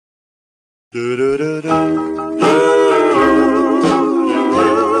Who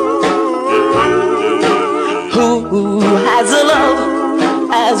has a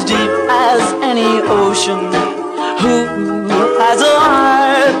love as deep as any ocean? Who has a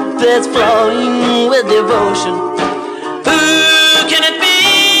heart that's flowing with devotion? Who can it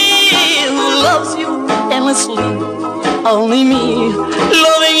be who loves you endlessly? Only me,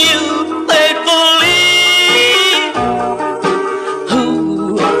 loving you faithfully.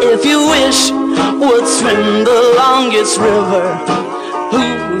 Who, if you wish, would swim the longest river? Who,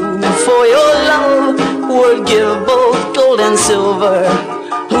 for your love, would give both gold and silver?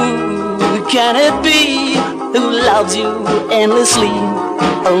 Who can it be who loves you endlessly?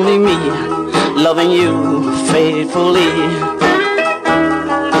 Only me, loving you faithfully.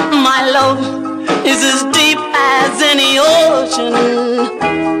 My love is as deep as any ocean,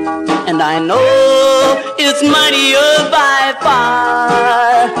 and I know it's mightier by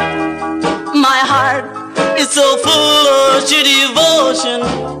far. My heart is so full of your devotion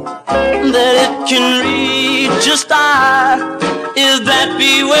that it can reach a star. Is that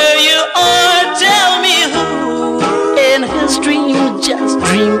be where you are? Tell me who in his dream just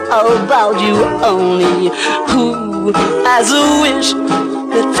dream about you only. Who has a wish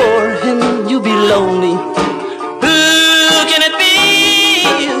that for him you be lonely? Who can it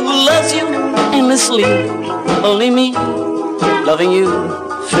be who loves you endlessly? Only me, loving you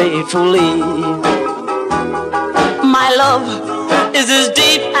faithfully. My love is as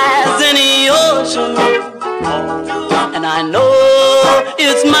deep as any ocean, and I know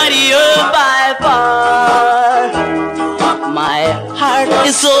it's mightier by far. My heart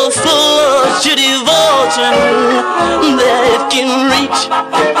is so full of your devotion that it can reach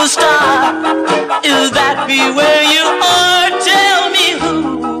the star. Is that be where you are? Tell me who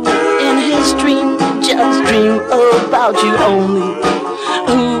in his dream just dream about you only.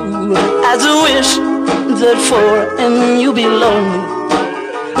 Who has a wish that for him you be lonely?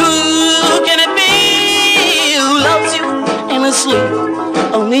 Who